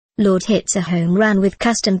Lorde hits a home run with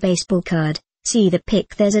custom baseball card. See the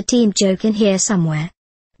pic. There's a team joke in here somewhere.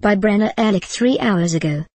 By Brenner Ehrlich 3 hours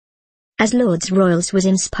ago. As Lorde's Royals was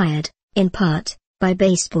inspired, in part, by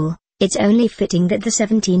baseball, it's only fitting that the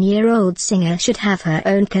 17-year-old singer should have her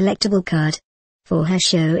own collectible card. For her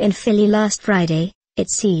show in Philly last Friday,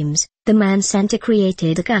 it seems, the man Santa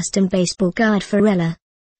created a custom baseball card for Ella.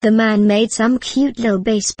 The man made some cute little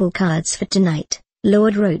baseball cards for tonight,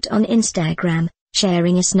 Lorde wrote on Instagram,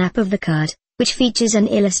 sharing a snap of the card, which features an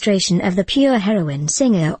illustration of the pure heroine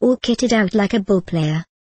singer all kitted out like a ballplayer.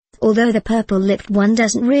 Although the purple-lipped one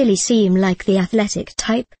doesn't really seem like the athletic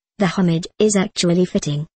type, the homage is actually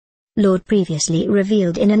fitting. Lorde previously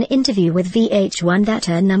revealed in an interview with VH1 that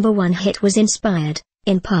her #1 hit was inspired,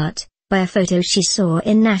 in part, by a photo she saw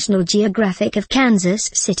in National Geographic of Kansas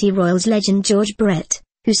City Royals legend George Brett,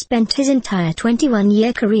 who spent his entire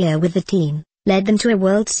 21-year career with the team, led them to a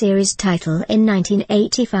World Series title in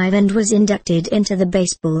 1985 and was inducted into the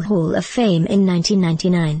Baseball Hall of Fame in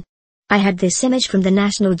 1999. I had this image from the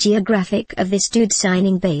National Geographic of this dude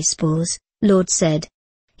signing baseballs, Lorde said.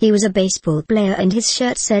 He was a baseball player and his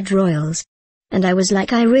shirt said Royals. And I was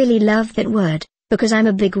like, I really love that word, because I'm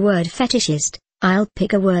a big word fetishist. I'll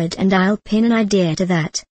pick a word and I'll pin an idea to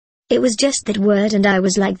that. It was just that word and I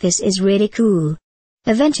was like, this is really cool.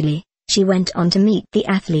 Eventually, she went on to meet the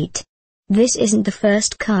athlete. This isn't the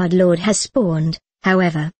first card Lorde has spawned,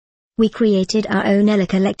 however. We created our own Ella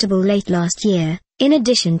collectible late last year, in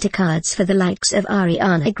addition to cards for the likes of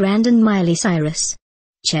Ariana Grande and Miley Cyrus.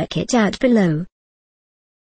 Check it out below.